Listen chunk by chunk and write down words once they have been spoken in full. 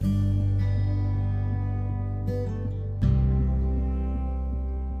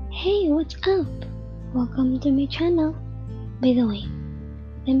Hey, what's up? Welcome to my channel. By the way,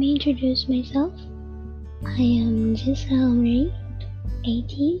 let me introduce myself. I am Giselle Ray,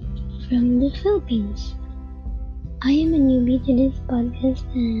 18, from the Philippines. I am a newbie to this podcast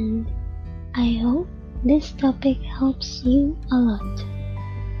and I hope this topic helps you a lot.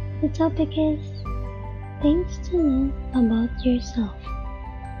 The topic is things to know about yourself.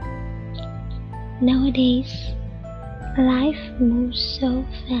 Nowadays, life moves so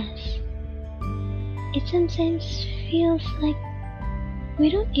fast. It sometimes feels like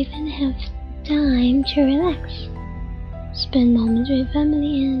we don't even have time to relax, spend moments with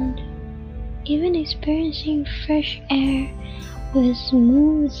family, and even experiencing fresh air with a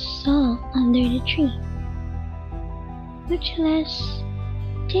smooth song under the tree. Much less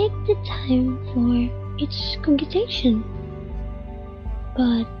take the time for its computation.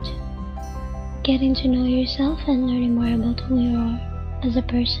 But getting to know yourself and learning more about who you are as a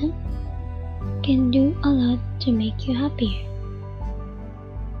person can do a lot to make you happier.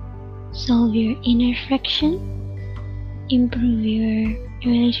 Solve your inner friction, improve your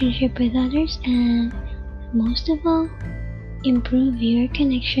relationship with others, and most of all, improve your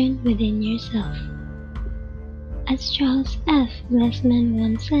connection within yourself. As Charles F. Glassman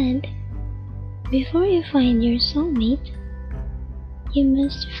once said, before you find your soulmate, you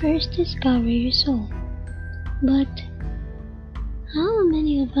must first discover your soul. But how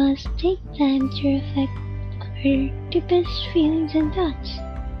many of us take time to reflect on our deepest feelings and thoughts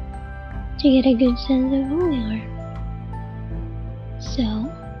to get a good sense of who we are? So,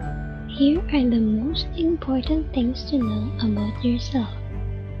 here are the most important things to know about yourself.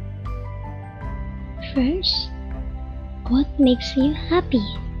 First, what makes you happy?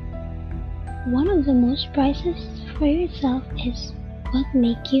 One of the most priceless for yourself is what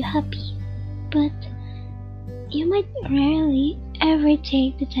makes you happy, but you might rarely ever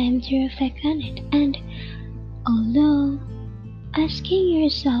take the time to reflect on it. And although asking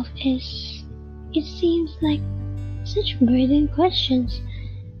yourself it seems like such burden questions,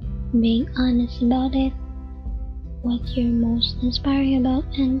 being honest about it, what you're most inspiring about,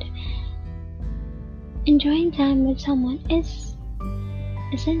 and enjoying time with someone is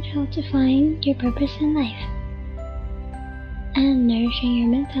essential to find your purpose in life and nourishing your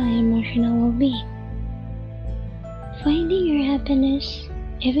mental and emotional well-being. Finding your happiness,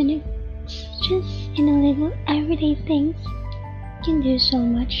 even if it's just in a little everyday things, can do so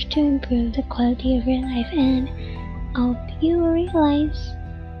much to improve the quality of your life and help you realize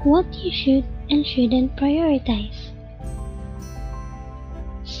what you should and shouldn't prioritize.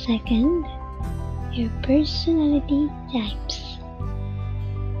 Second, your personality types.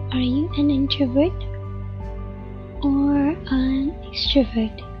 Are you an introvert or an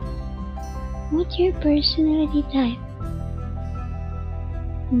extrovert? What's your personality type?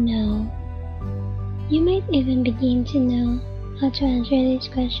 No. You might even begin to know how to answer these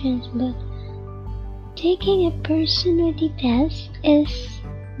questions, but taking a personality test is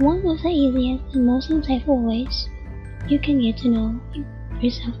one of the easiest and most insightful ways you can get to know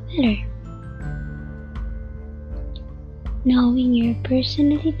yourself better. Knowing your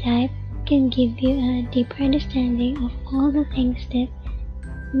personality type can give you a deeper understanding of all the things that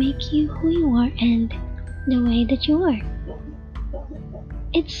make you who you are and the way that you are.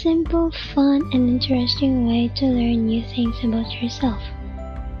 It's simple, fun, and interesting way to learn new things about yourself.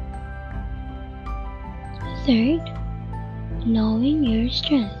 Third, knowing your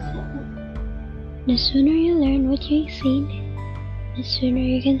strength. The sooner you learn what you exceed, the sooner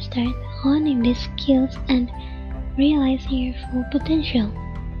you can start honing these skills and realizing your full potential.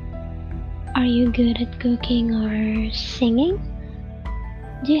 Are you good at cooking or singing?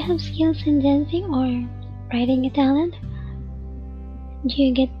 Do you have skills in dancing or writing a talent? Do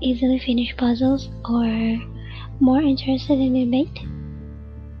you get easily finished puzzles or more interested in debate?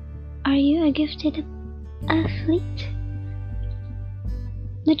 Are you a gifted athlete?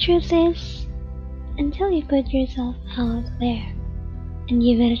 The truth is, until you put yourself out there and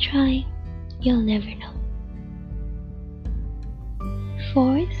give it a try, you'll never know.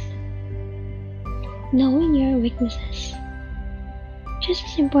 Fourth, knowing your weaknesses. Just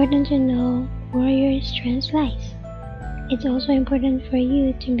as important to know where your strengths lies, it's also important for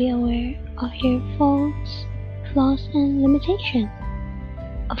you to be aware of your faults, flaws, and limitations.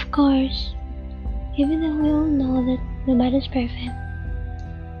 Of course, even though we all know that nobody's perfect,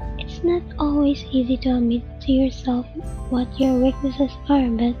 it's not always easy to admit to yourself what your weaknesses are,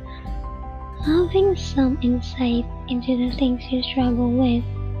 but having some insight into the things you struggle with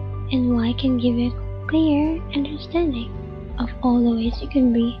and why can give you a clear understanding of all the ways you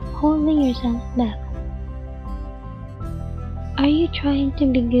can be holding yourself back. Are you trying to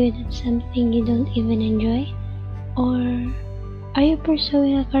be good at something you don't even enjoy? Or are you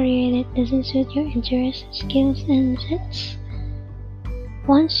pursuing a career that doesn't suit your interests, skills, and sets?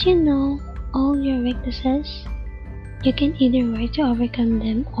 Once you know all your weaknesses, you can either work to overcome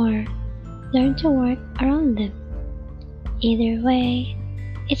them or learn to work around them. Either way,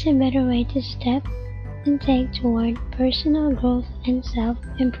 it's a better way to step and take toward personal growth and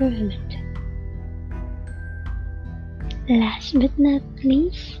self-improvement. Last but not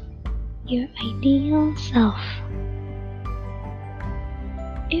least, your ideal self.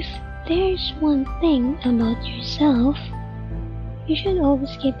 If there's one thing about yourself, you should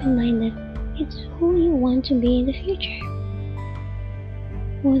always keep in mind that it's who you want to be in the future.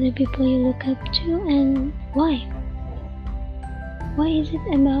 Who are the people you look up to and why? Why is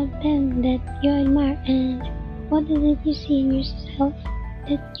it about them that you admire, and what is it you see in yourself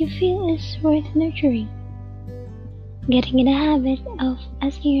that you feel is worth nurturing? Getting in the habit of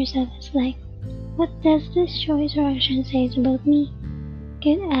asking yourself is like, what does this choice or action say about me?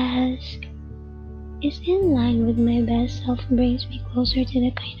 Could ask, is in line with my best self brings me closer to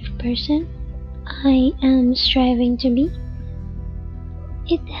the kind of person I am striving to be?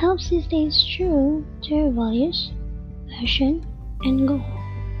 It helps you stay true to your values, passion, and goal.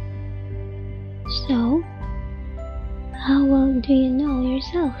 So, how well do you know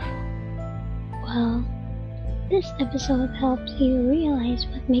yourself? Well, this episode helps you realize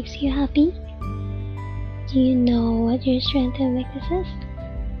what makes you happy. Do you know what your strengths and weaknesses?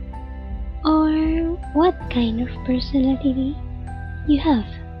 Or what kind of personality you have?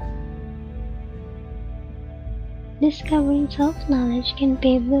 Discovering self-knowledge can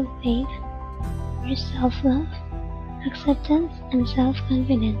pave the way for self-love, acceptance, and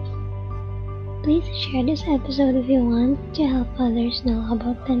self-confidence. Please share this episode if you want to help others know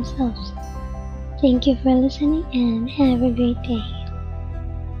about themselves. Thank you for listening and have a great day.